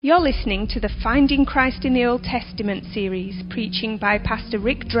You're listening to the Finding Christ in the Old Testament series, preaching by Pastor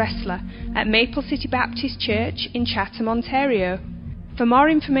Rick Dressler at Maple City Baptist Church in Chatham, Ontario. For more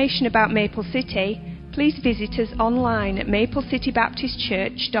information about Maple City, please visit us online at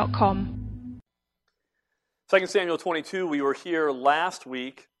maplecitybaptistchurch.com. 2 Samuel 22, we were here last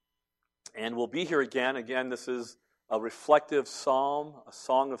week, and we'll be here again. Again, this is a reflective psalm, a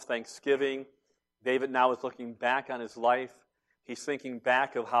song of thanksgiving. David now is looking back on his life. He's thinking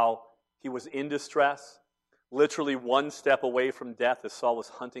back of how he was in distress, literally one step away from death as Saul was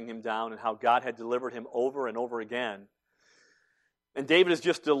hunting him down, and how God had delivered him over and over again. And David is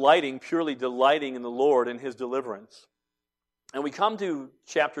just purely delighting in the Lord and his deliverance. And we come to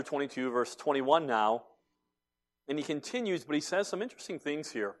chapter 22, verse 21 now, and he continues, but he says some interesting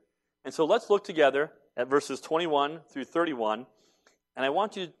things here. And so let's look together at verses 21 through 31, and I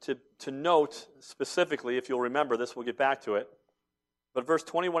want you to note specifically, if you'll remember this, we'll get back to it, but verse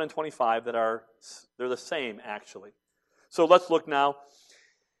 21 and 25 they're the same, actually. So let's look now,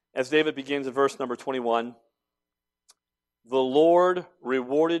 as David begins in verse number 21. The Lord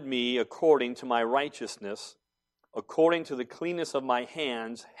rewarded me according to my righteousness, according to the cleanness of my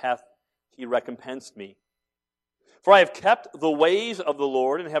hands hath he recompensed me. For I have kept the ways of the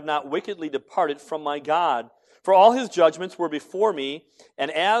Lord, and have not wickedly departed from my God. For all his judgments were before me,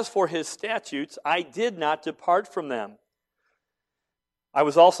 and as for his statutes, I did not depart from them. I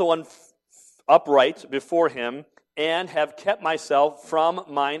was also upright before him, and have kept myself from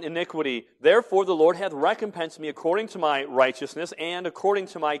mine iniquity. Therefore the Lord hath recompensed me according to my righteousness, and according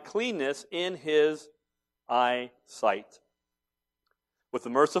to my cleanness in his eyesight. With the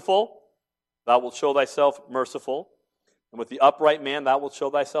merciful thou wilt show thyself merciful, and with the upright man thou wilt show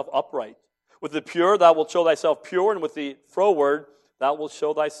thyself upright. With the pure thou wilt show thyself pure, and with the froward thou wilt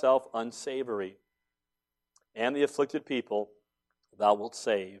show thyself unsavory. And the afflicted people thou wilt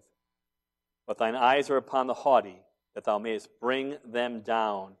save. But thine eyes are upon the haughty, that thou mayest bring them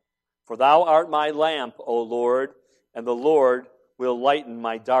down. For thou art my lamp, O Lord, and the Lord will lighten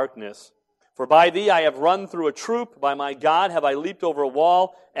my darkness. For by thee I have run through a troop, by my God have I leaped over a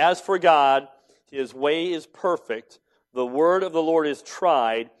wall. As for God, his way is perfect. The word of the Lord is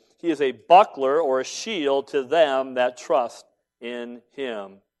tried. He is a buckler or a shield to them that trust in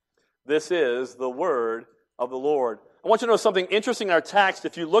him. This is the word of the Lord. I want you to know something interesting in our text.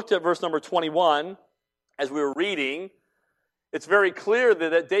 If you looked at verse number 21, as we were reading, it's very clear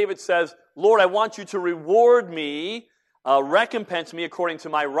that David says, Lord, I want you to reward me, recompense me according to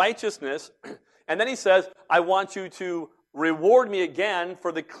my righteousness. And then he says, I want you to reward me again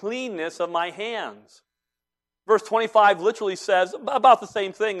for the cleanness of my hands. Verse 25 literally says about the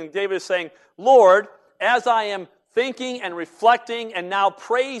same thing. And David is saying, Lord, as I am thinking and reflecting and now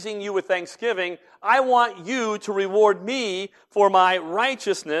praising you with thanksgiving, I want you to reward me for my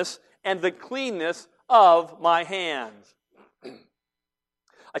righteousness and the cleanness of my hands.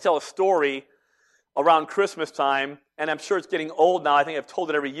 I tell a story around Christmas time, and I'm sure it's getting old now. I think I've told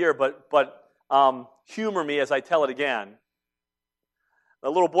it every year, but humor me as I tell it again. A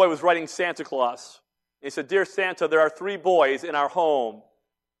little boy was writing Santa Claus. He said, Dear Santa, there are 3 boys in our home.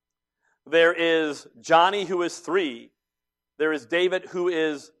 There is Johnny, who is 3. There is David, who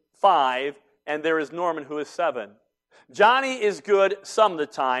is 5. And there is Norman, who is 7. Johnny is good some of the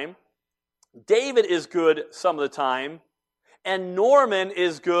time. David is good some of the time. And Norman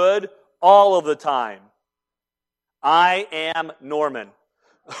is good all of the time. I am Norman.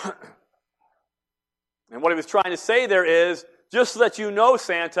 And what he was trying to say there is, just so that you know,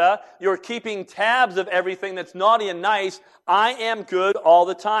 Santa, you're keeping tabs of everything that's naughty and nice. I am good all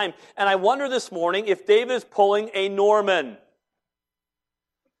the time. And I wonder this morning if David is pulling a Norman.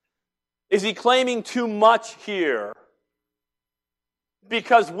 Is he claiming too much here?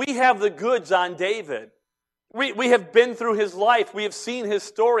 Because we have the goods on David. We have been through his life. We have seen his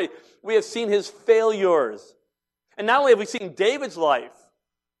story. We have seen his failures. And not only have we seen David's life,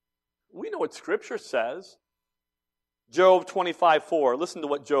 we know what Scripture says. Job 25:4. Listen to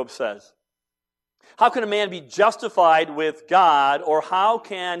what Job says. How can a man be justified with God, or how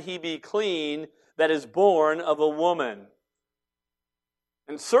can he be clean that is born of a woman?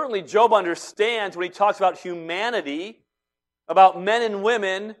 And certainly Job understands when he talks about humanity, about men and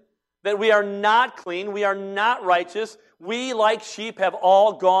women, that we are not clean, we are not righteous. We, like sheep, have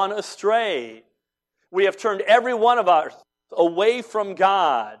all gone astray. We have turned every one of us away from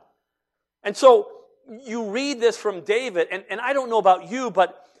God. And so you read this from David, and I don't know about you,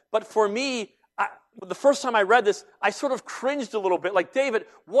 but for me, the first time I read this, I sort of cringed a little bit. Like, David,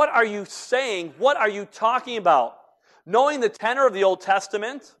 what are you saying? What are you talking about? Knowing the tenor of the Old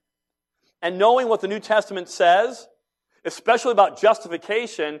Testament, and knowing what the New Testament says, especially about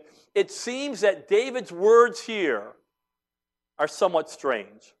justification, it seems that David's words here are somewhat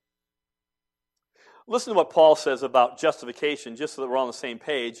strange. Listen to what Paul says about justification, just so that we're on the same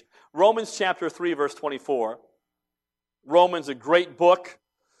page. Romans chapter 3, verse 24. Romans, a great book,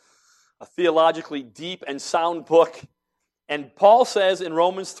 a theologically deep and sound book. And Paul says in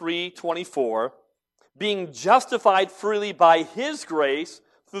Romans 3:24, being justified freely by his grace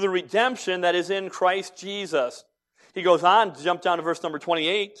through the redemption that is in Christ Jesus. He goes on to jump down to verse number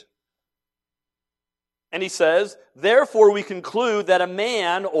 28. And he says, therefore we conclude that a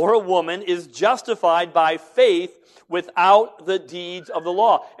man or a woman is justified by faith without the deeds of the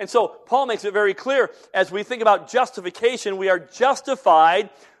law. And so Paul makes it very clear, as we think about justification, we are justified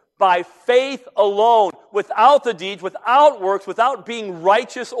by faith alone, without the deeds, without works, without being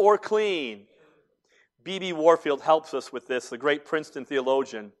righteous or clean. B.B. Warfield helps us with this, the great Princeton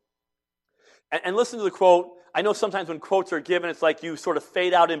theologian. And listen to the quote. I know sometimes when quotes are given, it's like you sort of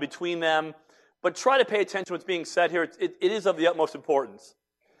fade out in between them. But try to pay attention to what's being said here. It is of the utmost importance.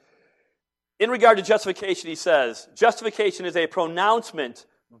 In regard to justification, he says, justification is a pronouncement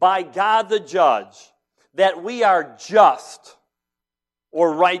by God the judge that we are just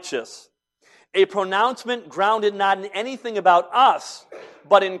or righteous. A pronouncement grounded not in anything about us,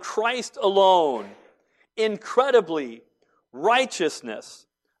 but in Christ alone. Incredibly, righteousness,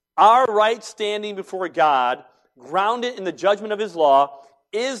 our right standing before God, grounded in the judgment of his law,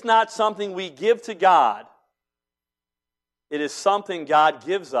 is not something we give to God. It is something God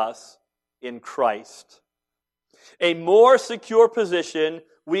gives us in Christ. A more secure position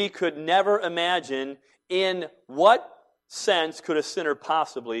we could never imagine. In what sense could a sinner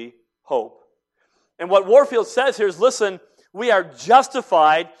possibly hope? And what Warfield says here is, listen, we are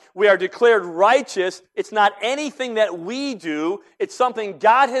justified. We are declared righteous. It's not anything that we do. It's something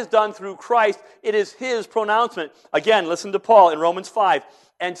God has done through Christ. It is his pronouncement. Again, listen to Paul in Romans 5.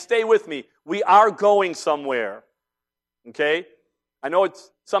 And stay with me. We are going somewhere. Okay? I know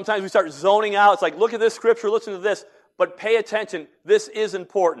sometimes we start zoning out. It's like, look at this scripture, listen to this. But pay attention. This is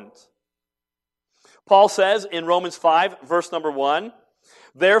important. Paul says in Romans 5, verse number 1,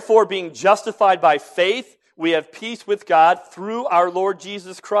 therefore, being justified by faith, we have peace with God through our Lord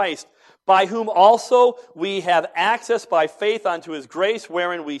Jesus Christ, by whom also we have access by faith unto his grace,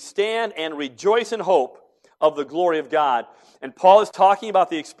 wherein we stand and rejoice in hope of the glory of God. And Paul is talking about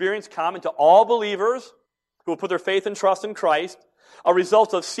the experience common to all believers who will put their faith and trust in Christ, a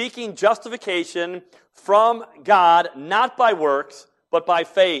result of seeking justification from God, not by works, but by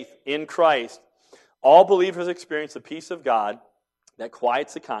faith in Christ. All believers experience the peace of God that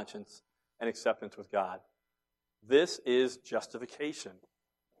quiets the conscience and acceptance with God. This is justification.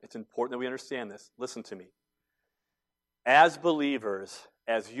 It's important that we understand this. Listen to me. As believers,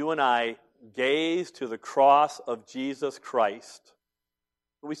 as you and I gaze to the cross of Jesus Christ,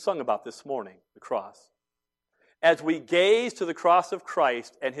 we sung about this morning, the cross. As we gaze to the cross of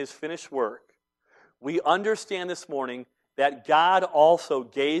Christ and his finished work, we understand this morning that God also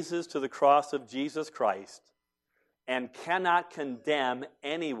gazes to the cross of Jesus Christ and cannot condemn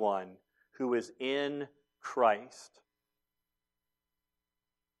anyone who is in Christ.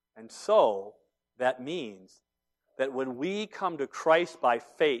 And so, that means that when we come to Christ by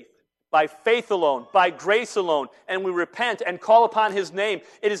faith alone, by grace alone, and we repent and call upon his name,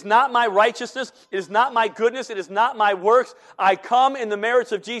 it is not my righteousness, it is not my goodness, it is not my works. I come in the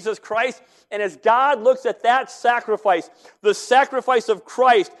merits of Jesus Christ, and as God looks at that sacrifice, the sacrifice of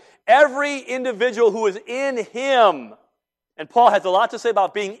Christ, every individual who is in him, and Paul has a lot to say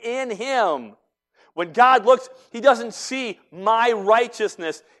about being in him. When God looks, he doesn't see my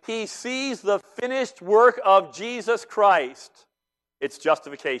righteousness. He sees the finished work of Jesus Christ. It's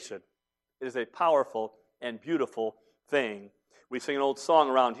justification. It is a powerful and beautiful thing. We sing an old song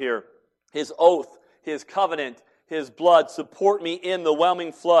around here. His oath, his covenant, his blood support me in the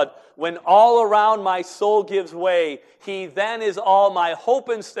whelming flood. When all around my soul gives way, he then is all my hope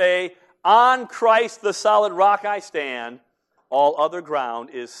and stay. On Christ the solid rock I stand. All other ground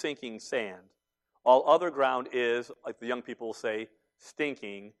is sinking sand. All other ground is, like the young people will say,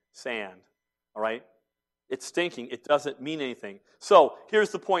 stinking sand. All right? It's stinking. It doesn't mean anything. So,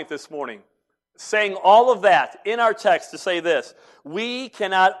 here's the point this morning. Saying all of that in our text to say this: we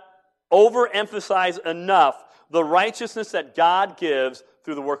cannot overemphasize enough the righteousness that God gives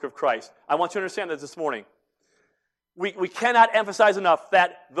through the work of Christ. I want you to understand that this morning. We cannot emphasize enough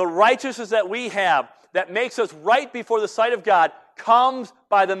that the righteousness that we have that makes us right before the sight of God comes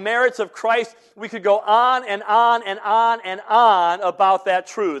by the merits of Christ. We could go on and on and on and on about that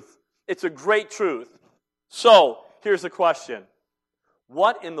truth. It's a great truth. So, here's the question.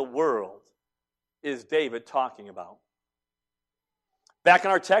 What in the world is David talking about? Back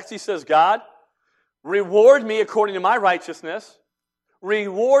in our text, he says, God, reward me according to my righteousness.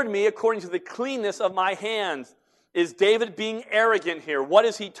 Reward me according to the cleanness of my hands. Is David being arrogant here? What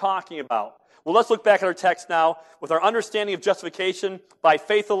is he talking about? Well, let's look back at our text now. With our understanding of justification by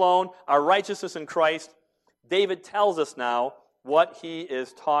faith alone, our righteousness in Christ, David tells us now what he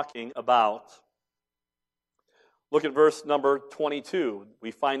is talking about. Look at verse number 22.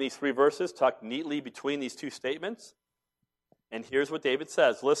 We find these three verses tucked neatly between these two statements. And here's what David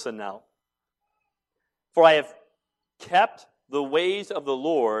says. Listen now. For I have kept the ways of the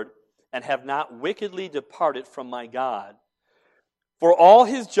Lord and have not wickedly departed from my God. For all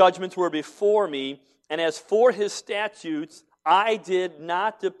his judgments were before me, and as for his statutes, I did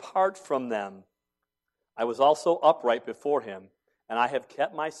not depart from them. I was also upright before him, and I have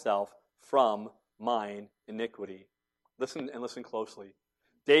kept myself from mine iniquity. Listen and listen closely.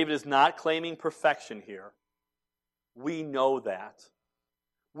 David is not claiming perfection here. We know that.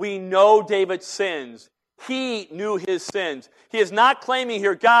 We know David's sins. He knew his sins. He is not claiming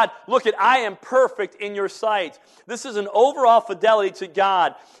here, God, look at, I am perfect in your sight. This is an overall fidelity to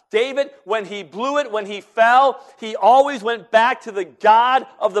God. David, when he blew it, when he fell, he always went back to the God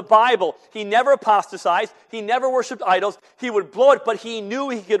of the Bible. He never apostatized. He never worshipped idols. He would blow it, but he knew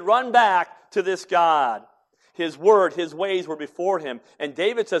he could run back to this God. His word, his ways were before him. And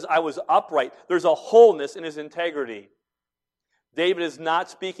David says, I was upright. There's a wholeness in his integrity. David is not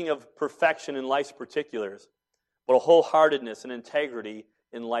speaking of perfection in life's particulars, but a wholeheartedness and integrity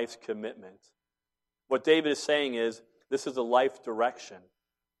in life's commitment. What David is saying is, this is a life direction,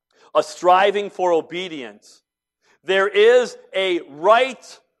 a striving for obedience. There is a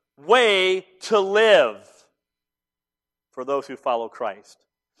right way to live for those who follow Christ.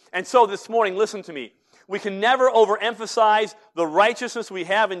 And so this morning, listen to me. We can never overemphasize the righteousness we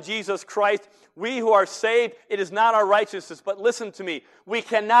have in Jesus Christ. We who are saved, it is not our righteousness. But listen to me. We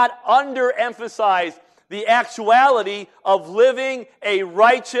cannot underemphasize the actuality of living a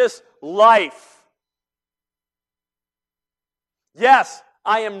righteous life. Yes,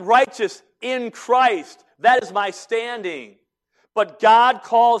 I am righteous in Christ. That is my standing. But God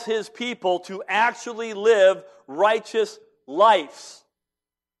calls his people to actually live righteous lives.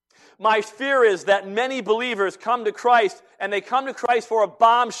 My fear is that many believers come to Christ, and they come to Christ for a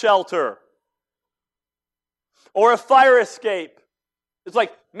bomb shelter or a fire escape. It's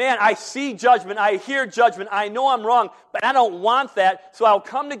like, man, I see judgment, I hear judgment, I know I'm wrong, but I don't want that, so I'll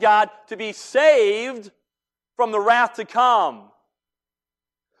come to God to be saved from the wrath to come.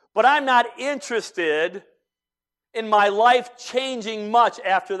 But I'm not interested in my life changing much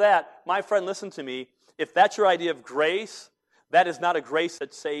after that. My friend, listen to me. If that's your idea of grace, that is not a grace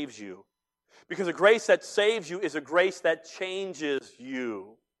that saves you. Because a grace that saves you is a grace that changes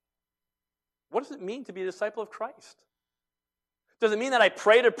you. What does it mean to be a disciple of Christ? Does it mean that I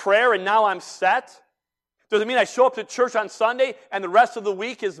prayed a prayer and now I'm set? Does it mean I show up to church on Sunday and the rest of the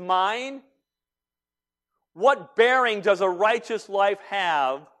week is mine? What bearing does a righteous life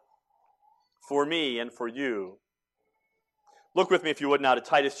have for me and for you? Look with me, if you would, now to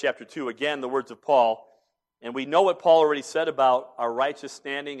Titus chapter 2. Again, the words of Paul. And we know what Paul already said about our righteous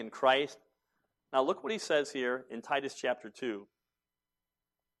standing in Christ. Now look what he says here in Titus chapter 2.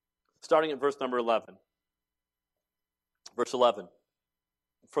 Starting at verse number 11. Verse 11.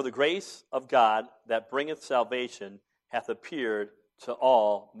 For the grace of God that bringeth salvation hath appeared to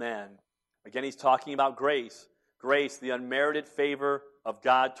all men. Again, he's talking about grace. Grace, the unmerited favor of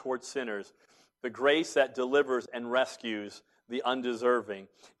God towards sinners. The grace that delivers and rescues the undeserving.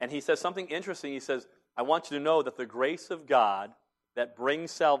 And he says something interesting. He says, I want you to know that the grace of God that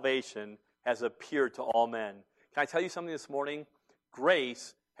brings salvation has appeared to all men. Can I tell you something this morning?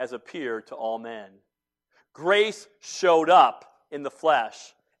 Grace has appeared to all men. Grace showed up in the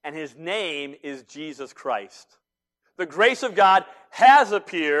flesh, and his name is Jesus Christ. The grace of God has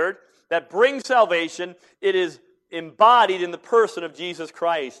appeared that brings salvation. It is embodied in the person of Jesus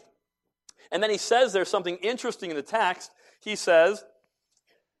Christ. And then he says there's something interesting in the text. He says,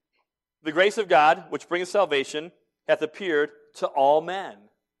 the grace of God, which brings salvation, hath appeared to all men.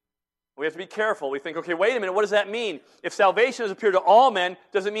 We have to be careful. We think, okay, wait a minute, what does that mean? If salvation has appeared to all men,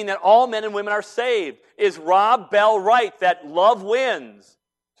 does it mean that all men and women are saved? Is Rob Bell right that love wins?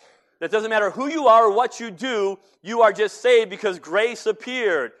 That doesn't matter who you are or what you do, you are just saved because grace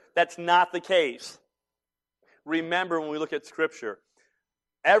appeared. That's not the case. Remember when we look at Scripture,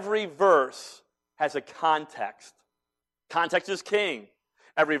 every verse has a context. Context is king.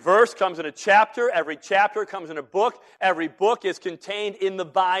 Every verse comes in a chapter. Every chapter comes in a book. Every book is contained in the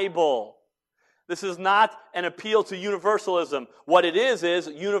Bible. This is not an appeal to universalism. What it is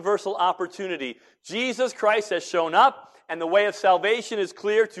universal opportunity. Jesus Christ has shown up, and the way of salvation is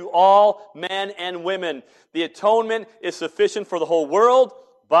clear to all men and women. The atonement is sufficient for the whole world,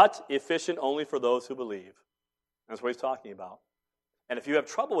 but efficient only for those who believe. That's what he's talking about. And if you have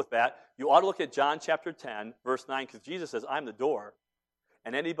trouble with that, you ought to look at John chapter 10, verse 9, because Jesus says, I'm the door,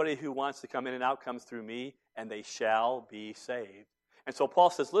 and anybody who wants to come in and out comes through me, and they shall be saved. And so Paul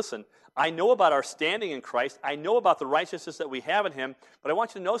says, listen, I know about our standing in Christ. I know about the righteousness that we have in him, but I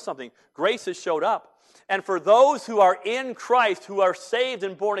want you to know something. Grace has showed up. And for those who are in Christ, who are saved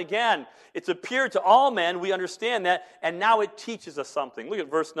and born again, it's appeared to all men. We understand that, and now it teaches us something. Look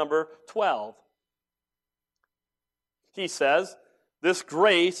at verse number 12. He says, this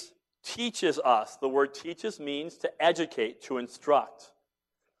grace teaches us. The word teaches means to educate, to instruct.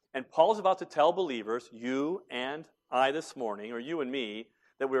 And Paul is about to tell believers, you and I this morning, or you and me,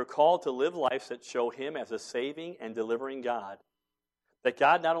 that we are called to live lives that show him as a saving and delivering God. That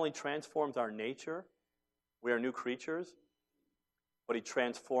God not only transforms our nature, we are new creatures, but he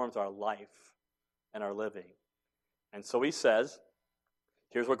transforms our life and our living. And so he says,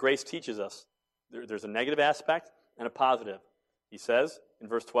 here's what grace teaches us. There's a negative aspect and a positive. He says in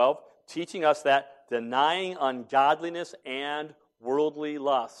verse 12, teaching us that denying ungodliness and worldly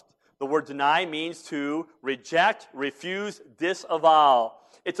lust. The word deny means to reject, refuse, disavow.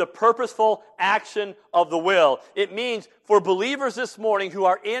 It's a purposeful action of the will. It means for believers this morning who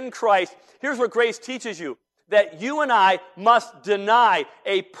are in Christ, here's what grace teaches you. That you and I must deny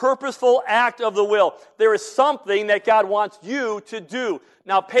a purposeful act of the will. There is something that God wants you to do.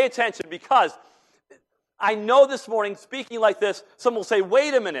 Now pay attention, because I know this morning, speaking like this, some will say,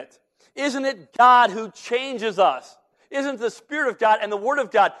 wait a minute. Isn't it God who changes us? Isn't the Spirit of God and the Word of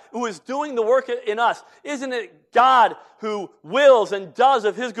God who is doing the work in us? Isn't it God who wills and does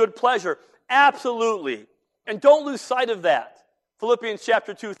of his good pleasure? Absolutely. And don't lose sight of that. Philippians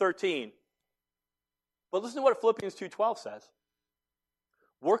chapter 2:13. But listen to what Philippians 2:12 says.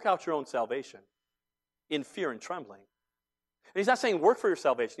 Work out your own salvation in fear and trembling. And he's not saying work for your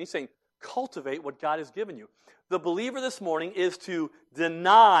salvation. He's saying cultivate what God has given you. The believer this morning is to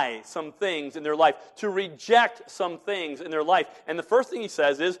deny some things in their life, to reject some things in their life. And the first thing he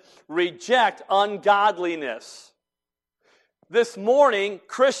says is reject ungodliness. This morning,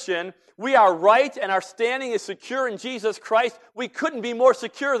 Christian, we are right and our standing is secure in Jesus Christ. We couldn't be more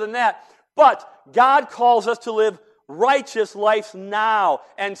secure than that. But God calls us to live righteous lives now.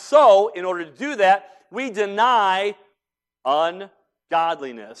 And so, in order to do that, we deny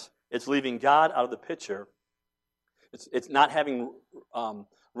ungodliness. It's leaving God out of the picture. It's not having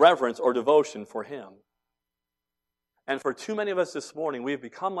reverence or devotion for him. And for too many of us this morning, we have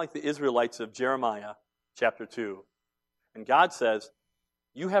become like the Israelites of Jeremiah chapter 2. And God says,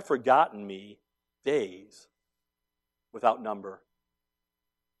 you have forgotten me days without number.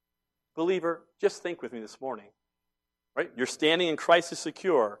 Believer, just think with me this morning. Right? Your standing in Christ is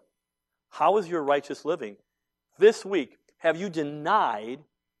secure. How is your righteous living? This week, have you denied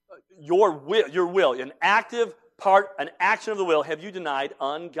your will, an active part, an action of the will, have you denied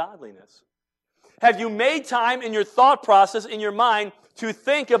ungodliness? Have you made time in your thought process, in your mind, to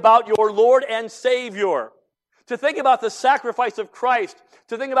think about your Lord and Savior? To think about the sacrifice of Christ,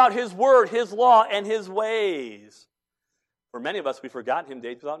 to think about his word, his law, and his ways. For many of us, we've forgotten him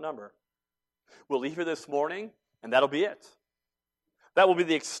days without number. We'll leave here this morning, and that'll be it. That will be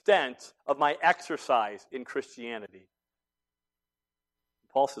the extent of my exercise in Christianity.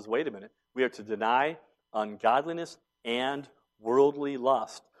 Paul says, wait a minute. We are to deny ungodliness and worldly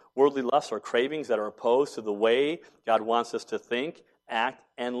lust. Worldly lusts are cravings that are opposed to the way God wants us to think, act,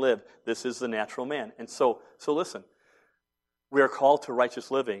 and live. This is the natural man. And so listen. We are called to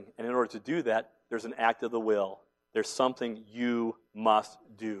righteous living. And in order to do that, there's an act of the will. There's something you must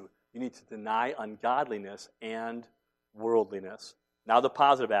do. You need to deny ungodliness and worldliness. Now the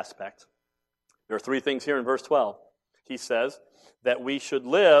positive aspect. There are three things here in verse 12. He says that we should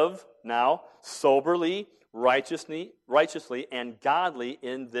live now soberly, righteously, and godly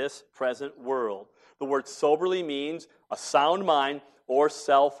in this present world. The word soberly means a sound mind or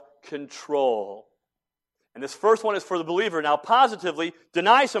self-control. And this first one is for the believer. Now, positively,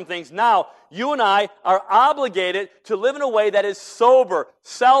 deny some things. Now, you and I are obligated to live in a way that is sober,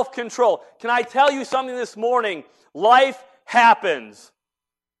 self-control. Can I tell you something this morning? Life happens.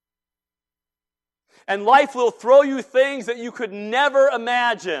 And life will throw you things that you could never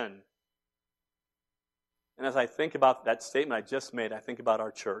imagine. And as I think about that statement I just made, I think about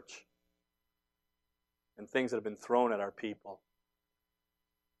our church and things that have been thrown at our people.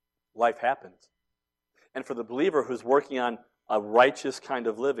 Life happens. And for the believer who's working on a righteous kind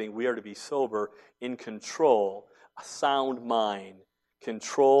of living, we are to be sober, in control, a sound mind,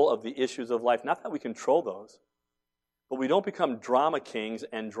 control of the issues of life. Not that we control those, but we don't become drama kings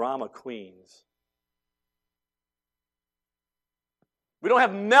and drama queens. We don't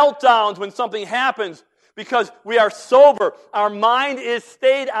have meltdowns when something happens because we are sober. Our mind is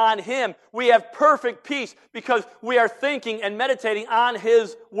stayed on Him. We have perfect peace because we are thinking and meditating on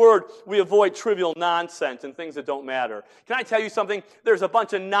His Word. We avoid trivial nonsense and things that don't matter. Can I tell you something? There's a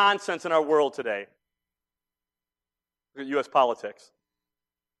bunch of nonsense in our world today. Look at U.S. politics.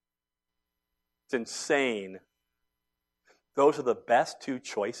 It's insane. Those are the best two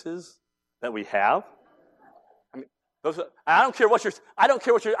choices that we have. I don't care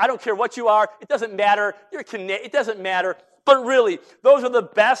what you are. It doesn't matter. It doesn't matter. But really, those are the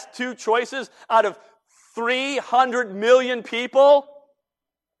best two choices out of 300 million people.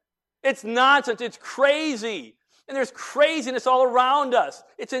 It's nonsense. It's crazy. And there's craziness all around us.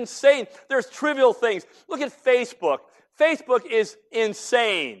 It's insane. There's trivial things. Look at Facebook. Facebook is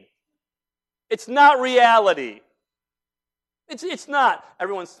insane. It's not reality. It's not.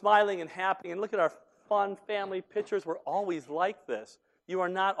 Everyone's smiling and happy. And look at our fun family pictures. We're always like this. You are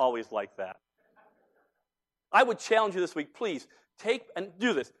not always like that. I would challenge you this week, please, take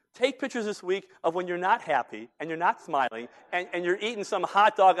pictures this week of when you're not happy and you're not smiling and you're eating some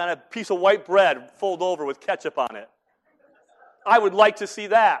hot dog on a piece of white bread folded over with ketchup on it. I would like to see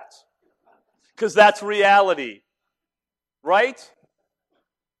that because that's reality. Right?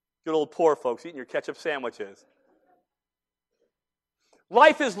 Good old poor folks eating your ketchup sandwiches.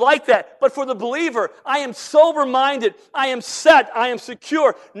 Life is like that, but for the believer, I am sober-minded, I am set, I am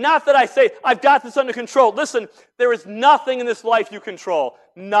secure. Not that I say, I've got this under control. Listen, there is nothing in this life you control.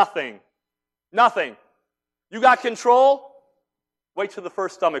 Nothing. Nothing. You got control? Wait till the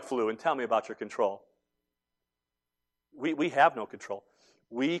first stomach flu and tell me about your control. We have no control.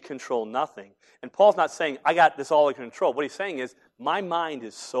 We control nothing. And Paul's not saying, I got this all in control. What he's saying is, my mind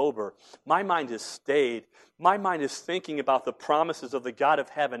is sober. My mind is stayed. My mind is thinking about the promises of the God of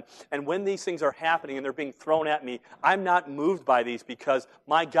heaven. And when these things are happening and they're being thrown at me, I'm not moved by these because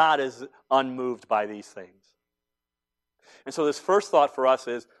my God is unmoved by these things. And so this first thought for us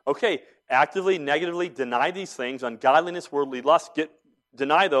is, okay, actively, negatively deny these things, ungodliness, worldly lust,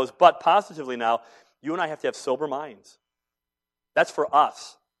 deny those, but positively now, you and I have to have sober minds. That's for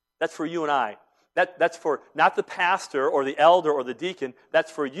us. That's for you and I. That's for not the pastor or the elder or the deacon. That's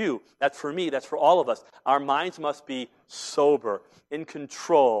for you. That's for me. That's for all of us. Our minds must be sober, in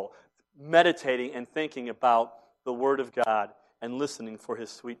control, meditating and thinking about the Word of God and listening for His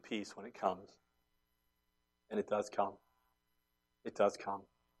sweet peace when it comes. And it does come. It does come.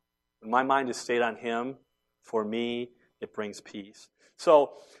 When my mind is stayed on Him, for me, it brings peace.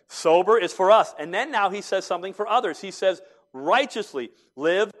 So, sober is for us. And then now he says something for others. He says, righteously,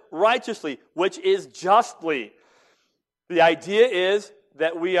 live righteously, which is justly. The idea is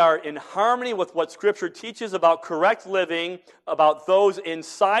that we are in harmony with what Scripture teaches about correct living, about those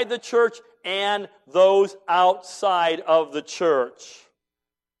inside the church and those outside of the church.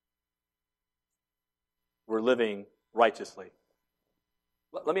 We're living righteously.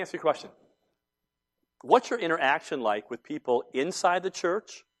 Let me ask you a question. What's your interaction like with people inside the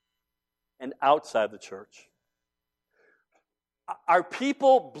church and outside the church? Are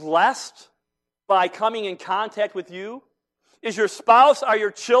people blessed by coming in contact with you? Is your spouse, are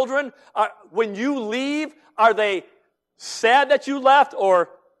your children, when you leave, are they sad that you left or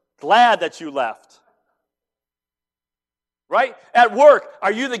glad that you left? Right? At work,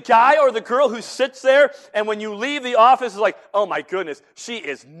 are you the guy or the girl who sits there and when you leave the office is like, oh my goodness, she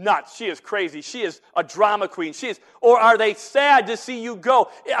is nuts, she is crazy, she is a drama queen, or are they sad to see you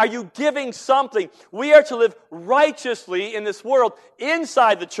go? Are you giving something? We are to live righteously in this world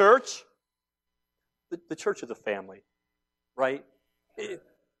inside the church. The church is a family, right?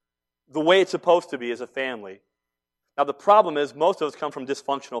 The way it's supposed to be is a family. Now the problem is most of us come from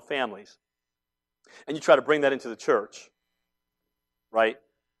dysfunctional families. And you try to bring that into the church. Right?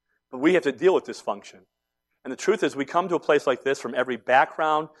 But we have to deal with dysfunction. And the truth is we come to a place like this from every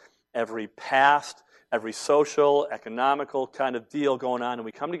background, every past, every social, economical kind of deal going on, and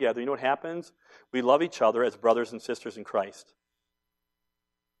we come together. You know what happens? We love each other as brothers and sisters in Christ.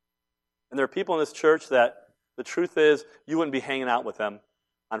 And there are people in this church that the truth is you wouldn't be hanging out with them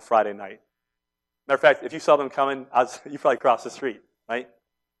on Friday night. Matter of fact, if you saw them coming, you'd probably cross the street, right?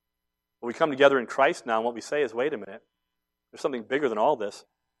 But we come together in Christ now, and what we say is, wait a minute. There's something bigger than all this.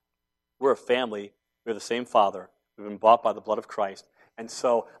 We're a family. We have the same Father. We've been bought by the blood of Christ. And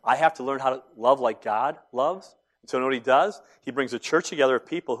so I have to learn how to love like God loves. And so you know what He does? He brings a church together of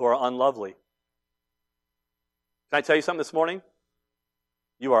people who are unlovely. Can I tell you something this morning?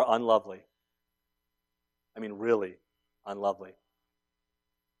 You are unlovely. I mean, really unlovely.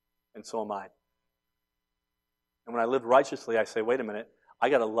 And so am I. And when I live righteously, I say, wait a minute, I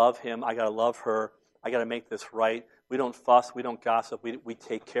got to love him, I got to love her, I got to make this right. We don't fuss, we don't gossip, we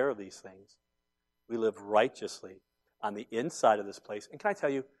take care of these things. We live righteously on the inside of this place. And can I tell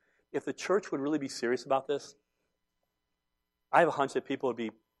you, if the church would really be serious about this, I have a hunch that people would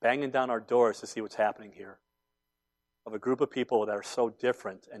be banging down our doors to see what's happening here. Of a group of people that are so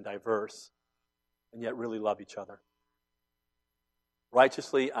different and diverse, and yet really love each other.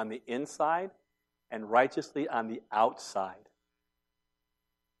 Righteously on the inside, and righteously on the outside.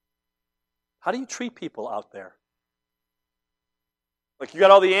 How do you treat people out there? Like you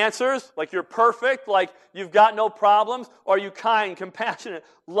got all the answers? Like you're perfect? Like you've got no problems? Or are you kind, compassionate,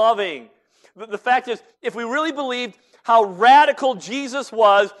 loving? The fact is, if we really believed how radical Jesus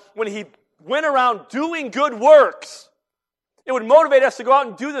was when he went around doing good works, it would motivate us to go out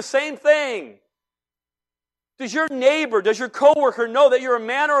and do the same thing. Does your neighbor, does your coworker know that you're a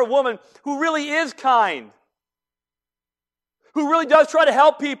man or a woman who really is kind? Who really does try to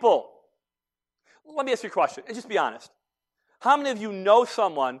help people? Let me ask you a question, and just be honest. How many of you know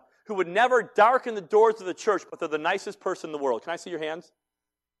someone who would never darken the doors of the church, but they're the nicest person in the world? Can I see your hands?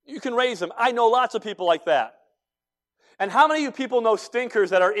 You can raise them. I know lots of people like that. And how many of you people know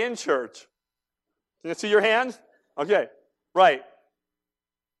stinkers that are in church? Can I see your hands? Okay, right.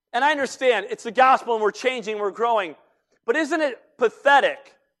 And I understand, it's the gospel and we're changing, we're growing. But isn't it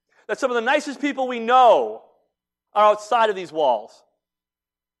pathetic that some of the nicest people we know are outside of these walls?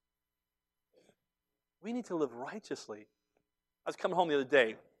 We need to live righteously. I was coming home the other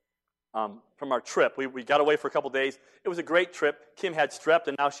day from our trip. We got away for a couple days. It was a great trip. Kim had strep,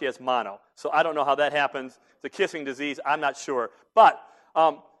 and now she has mono. So I don't know how that happens. It's a kissing disease. I'm not sure. But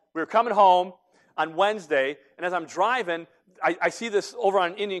we were coming home on Wednesday, and as I'm driving, I see this over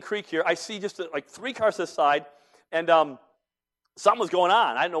on Indian Creek here. I see just like 3 cars this side, and something was going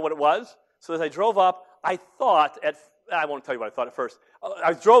on. I didn't know what it was. So as I drove up, I won't tell you what I thought at first.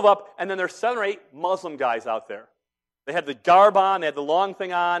 I drove up, and then there's 7 or 8 Muslim guys out there. They had the garb on, they had the long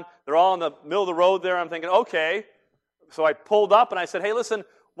thing on. They're all in the middle of the road there. I'm thinking, okay. So I pulled up, and I said, hey, listen,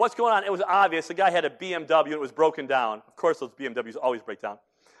 what's going on? It was obvious. The guy had a BMW, and it was broken down. Of course, those BMWs always break down.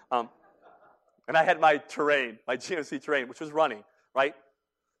 And I had my Terrain, my GMC Terrain, which was running, right?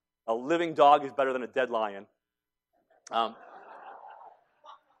 A living dog is better than a dead lion.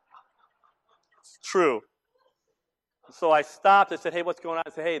 It's true. So I stopped. I said, hey, what's going on?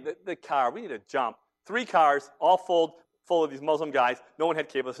 I said, hey, the car, we need to jump. 3 cars, all full of these Muslim guys. No one had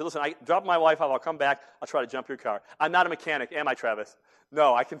cable. I said, listen, I dropped my wife off. I'll come back. I'll try to jump your car. I'm not a mechanic, am I, Travis?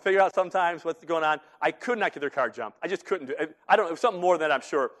 No, I can figure out sometimes what's going on. I could not get their car jumped. I just couldn't do it. I don't know, it was something more than that, I'm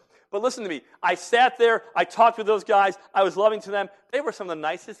sure. But listen to me. I sat there. I talked with those guys. I was loving to them. They were some of the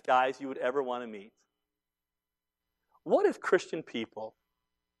nicest guys you would ever want to meet. What if Christian people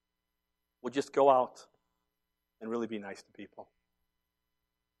would just go out and really be nice to people?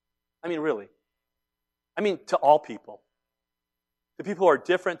 I mean, really. I mean, to all people. To people who are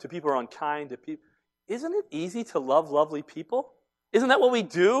different, to people who are unkind, to people. Isn't it easy to love lovely people? Isn't that what we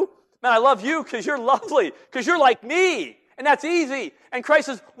do? Man, I love you because you're lovely, because you're like me. And that's easy. And Christ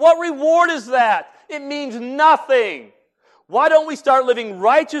says, what reward is that? It means nothing. Why don't we start living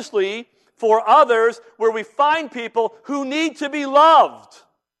righteously for others where we find people who need to be loved?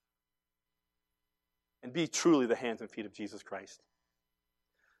 And be truly the hands and feet of Jesus Christ.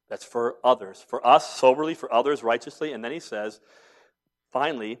 That's for others. For us, soberly, for others, righteously. And then he says,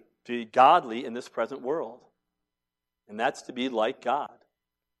 finally, to be godly in this present world. And that's to be like God.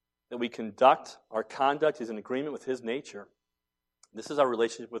 That we our conduct is in agreement with his nature. This is our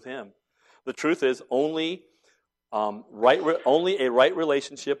relationship with him. The truth is, only a right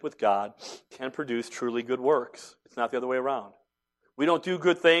relationship with God can produce truly good works. It's not the other way around. We don't do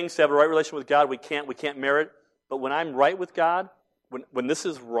good things to have a right relationship with God. We can't merit. But when I'm right with God, when this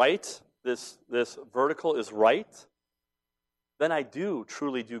is right, this vertical is right, then I do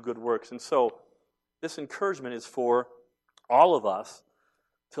truly do good works. And so this encouragement is for all of us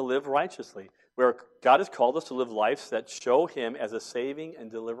to live righteously, where God has called us to live lives that show him as a saving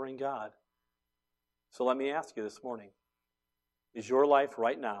and delivering God. So let me ask you this morning, is your life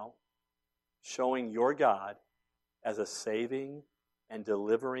right now showing your God as a saving and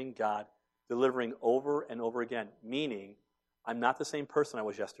delivering God, delivering over and over again, meaning I'm not the same person I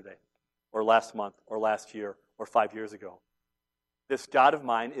was yesterday, or last month, or last year, or 5 years ago. This God of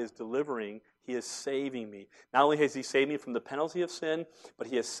mine is delivering. He is saving me. Not only has he saved me from the penalty of sin, but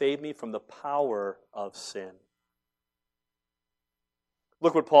he has saved me from the power of sin.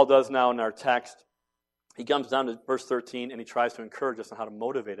 Look what Paul does now in our text. He comes down to verse 13, and he tries to encourage us on how to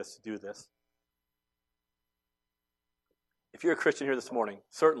motivate us to do this. If you're a Christian here this morning,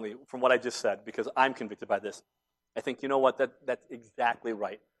 certainly from what I just said, because I'm convicted by this, I think, you know what, that's exactly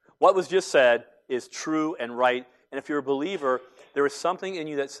right. What was just said is true and right. And if you're a believer, there is something in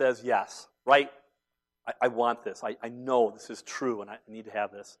you that says, yes, right? I want this. I know this is true and I need to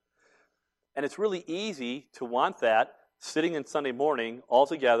have this. And it's really easy to want that sitting in Sunday morning all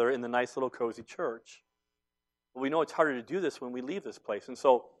together in the nice little cozy church. But we know it's harder to do this when we leave this place. And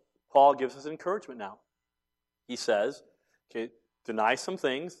so Paul gives us encouragement now. He says, okay, deny some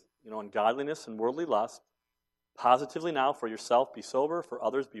things, ungodliness and worldly lust. Positively now, for yourself, be sober. For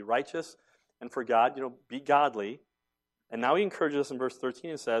others, be righteous. And for God, be godly. And now he encourages us in verse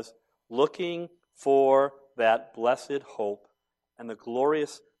 13 and says, looking for that blessed hope and the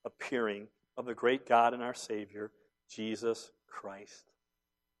glorious appearing of the great God and our Savior, Jesus Christ.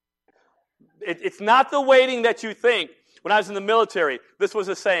 It's not the waiting that you think. When I was in the military, this was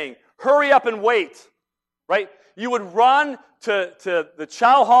a saying, hurry up and wait, right? You would run to the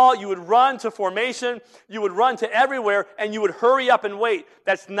chow hall, you would run to formation, you would run to everywhere, and you would hurry up and wait.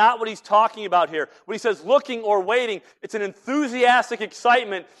 That's not what he's talking about here. When he says looking or waiting, it's an enthusiastic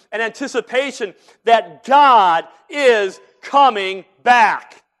excitement and anticipation that God is coming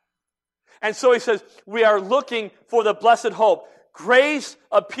back. And so he says, we are looking for the blessed hope. Grace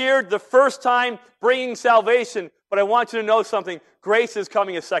appeared the first time bringing salvation, but I want you to know something. Grace is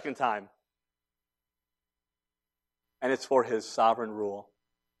coming a second time. And it's for his sovereign rule.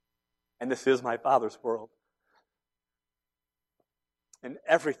 And this is my Father's world. And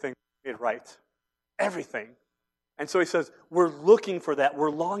everything is right. Everything. And so he says, we're looking for that. We're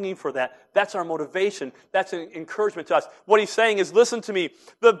longing for that. That's our motivation. That's an encouragement to us. What he's saying is, listen to me.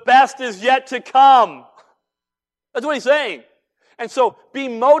 The best is yet to come. That's what he's saying. And so be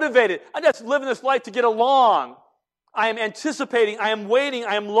motivated. I'm just living this life to get along. I am anticipating, I am waiting,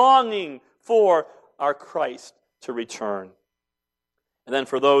 I am longing for our Christ to return. And then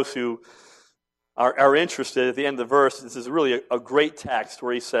for those who are interested, at the end of the verse, this is really a great text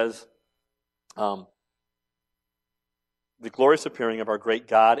where he says, the glorious appearing of our great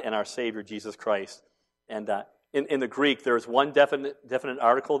God and our Savior, Jesus Christ. And in the Greek, there is one definite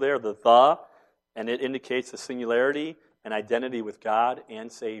article there, the, and it indicates the singularity and identity with God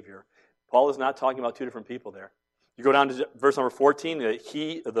and Savior. Paul is not talking about two different people there. You go down to verse number 14,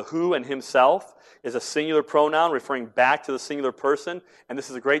 the who and himself is a singular pronoun referring back to the singular person. And this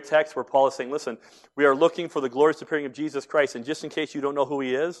is a great text where Paul is saying, listen, we are looking for the glorious appearing of Jesus Christ. And just in case you don't know who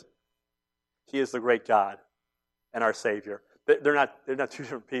he is the great God and our Savior. They're not two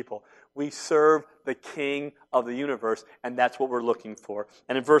different people. We serve the King of the universe, and that's what we're looking for.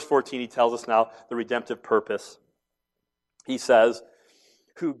 And in verse 14, he tells us now the redemptive purpose. He says,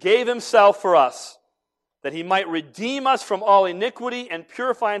 who gave himself for us, that he might redeem us from all iniquity and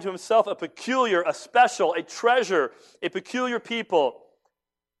purify unto himself a peculiar, a special, a treasure, a peculiar people,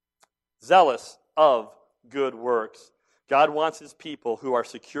 zealous of good works. God wants his people who are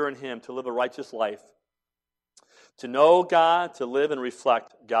secure in him to live a righteous life, to know God, to live and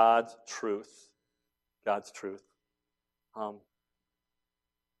reflect God's truth. God's truth. I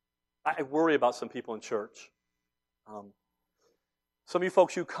worry about some people in church. Some of you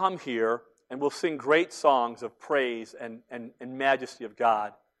folks, you come here and we'll sing great songs of praise and majesty of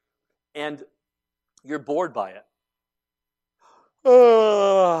God. And you're bored by it.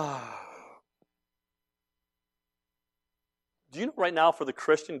 Do you know right now for the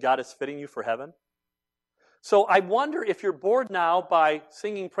Christian, God is fitting you for heaven? So I wonder if you're bored now by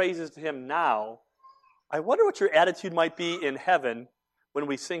singing praises to him now, I wonder what your attitude might be in heaven when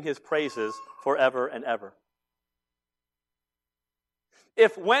we sing his praises forever and ever.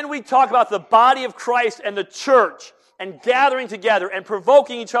 If when we talk about the body of Christ and the church and gathering together and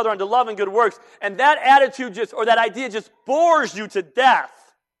provoking each other unto love and good works, and that attitude that idea just bores you to death,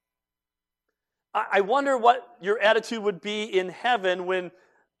 I wonder what your attitude would be in heaven when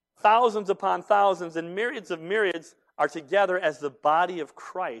thousands upon thousands and myriads of myriads are together as the body of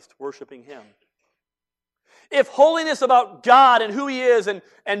Christ worshiping him. If holiness about God and who he is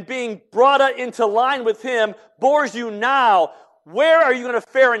and being brought into line with him bores you now, where are you going to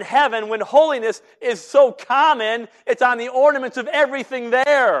fare in heaven when holiness is so common, it's on the ornaments of everything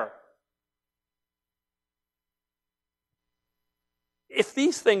there? If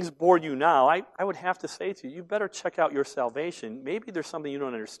these things bore you now, I would have to say to you, you better check out your salvation. Maybe there's something you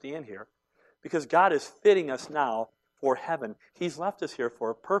don't understand here. Because God is fitting us now for heaven. He's left us here for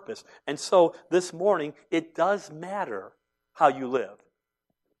a purpose. And so this morning, it does matter how you live.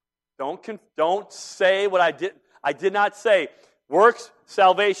 Don't say what I did not say. Works,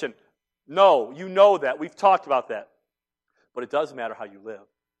 salvation. No, you know that. We've talked about that. But it does matter how you live.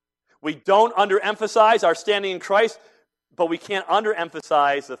 We don't underemphasize our standing in Christ, but we can't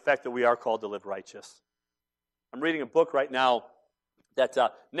underemphasize the fact that we are called to live righteous. I'm reading a book right now that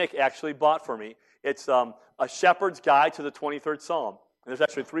Nick actually bought for me. It's A Shepherd's Guide to the 23rd Psalm. And there's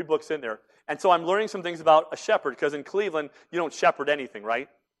actually 3 books in there. And so I'm learning some things about a shepherd, because in Cleveland, you don't shepherd anything, right?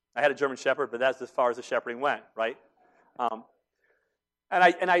 I had a German shepherd, but that's as far as the shepherding went, right? And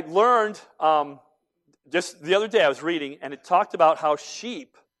I learned, just the other day I was reading, and it talked about how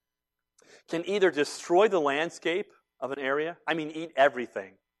sheep can either destroy the landscape of an area, eat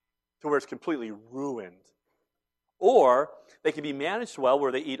everything, to where it's completely ruined. Or they can be managed well,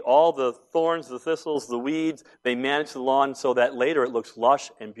 where they eat all the thorns, the thistles, the weeds. They manage the lawn so that later it looks lush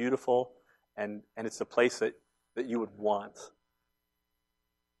and beautiful, and it's a place that you would want.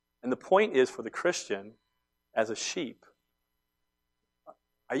 And the point is, for the Christian, as a sheep,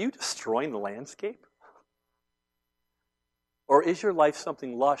 are you destroying the landscape? Or is your life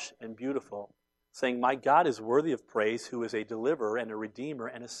something lush and beautiful, saying, my God is worthy of praise, who is a deliverer and a redeemer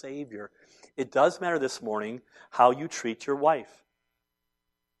and a savior? It does matter this morning how you treat your wife.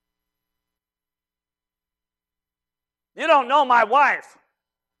 You don't know my wife.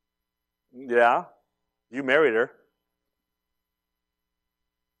 Yeah, you married her.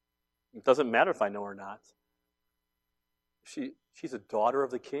 It doesn't matter if I know her or not. She's a daughter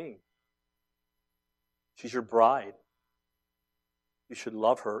of the King. She's your bride. You should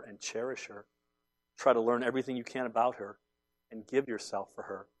love her and cherish her. Try to learn everything you can about her and give yourself for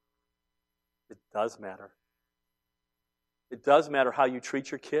her. It does matter. It does matter how you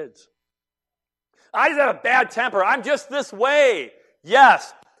treat your kids. I just have a bad temper. I'm just this way.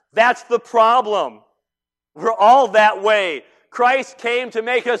 Yes, that's the problem. We're all that way. Christ came to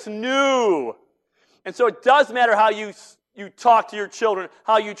make us new. And so it does matter how you talk to your children,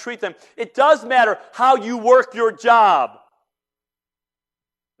 how you treat them. It does matter how you work your job.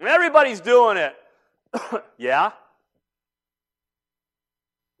 Everybody's doing it. Yeah?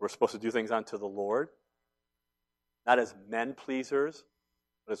 We're supposed to do things unto the Lord, not as men pleasers,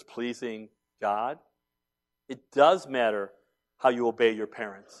 but as pleasing God. It does matter how you obey your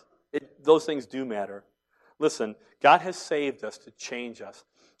parents. Those things do matter. Listen, God has saved us to change us,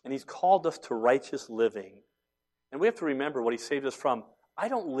 and He's called us to righteous living. And we have to remember what He saved us from. I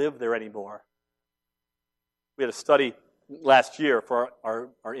don't live there anymore. We had a study last year for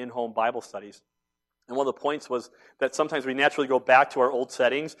our in-home Bible studies. And one of the points was that sometimes we naturally go back to our old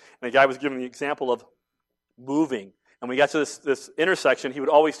settings. And the guy was giving the example of moving. And when we got to this intersection, he would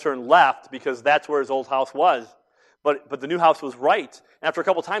always turn left because that's where his old house was. But the new house was right. And after a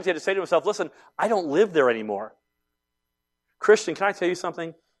couple times, he had to say to himself, listen, I don't live there anymore. Christian, can I tell you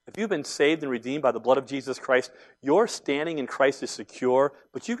something? If you've been saved and redeemed by the blood of Jesus Christ, your standing in Christ is secure.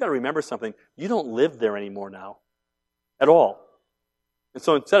 But you've got to remember something. You don't live there anymore now. At all. And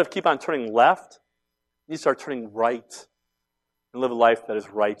so instead of keep on turning left, you start turning right and live a life that is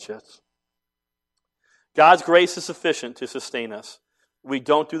righteous. God's grace is sufficient to sustain us. We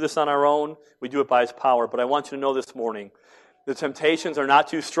don't do this on our own. We do it by His power. But I want you to know this morning, the temptations are not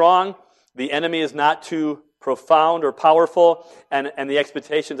too strong, the enemy is not too profound or powerful, and the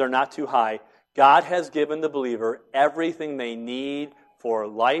expectations are not too high. God has given the believer everything they need for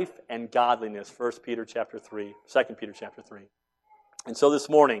life and godliness, 2 Peter chapter 3. And so this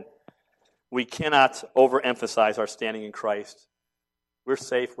morning, we cannot overemphasize our standing in Christ. We're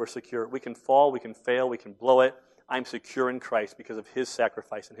safe, we're secure. We can fall, we can fail, we can blow it. I'm secure in Christ because of His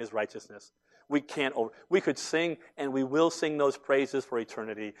sacrifice and His righteousness. We could sing, and we will sing those praises for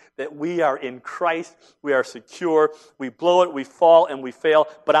eternity, that we are in Christ, we are secure, we blow it, we fall, and we fail,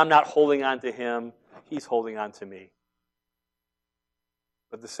 but I'm not holding on to Him, He's holding on to me.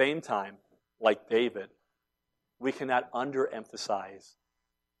 But at the same time, like David, we cannot underemphasize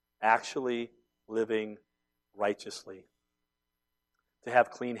actually living righteously. To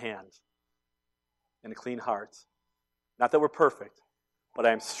have clean hands and a clean heart. Not that we're perfect, but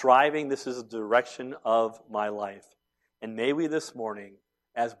I'm striving. This is the direction of my life. And may we this morning,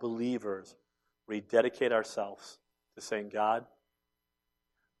 as believers, rededicate ourselves to saying, God,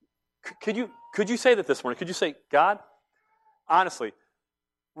 could you say that this morning? Could you say, God, honestly,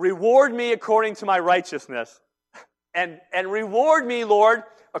 reward me according to my righteousness, and reward me, Lord,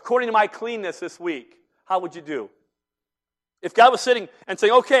 according to my cleanness this week? How would you do? If God was sitting and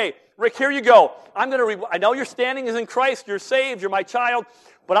saying, okay, Rick, here you go. I know your standing is in Christ. You're saved. You're my child.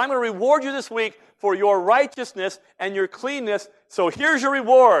 But I'm going to reward you this week for your righteousness and your cleanness. So here's your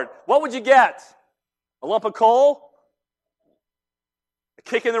reward. What would you get? A lump of coal? A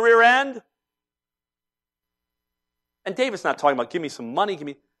kick in the rear end? And David's not talking about give me some money.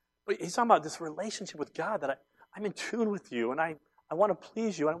 But he's talking about this relationship with God that I'm in tune with you. And I want to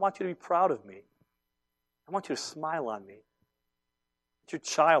please you. And I want you to be proud of me. I want you to smile on me. Your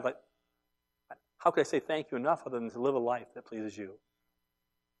child, how could I say thank you enough other than to live a life that pleases you?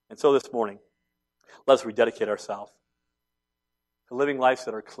 And so this morning, let's rededicate ourselves to living lives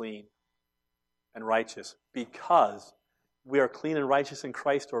that are clean and righteous, because we are clean and righteous in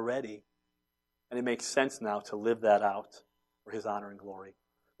Christ already. And it makes sense now to live that out for his honor and glory.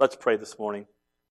 Let's pray this morning.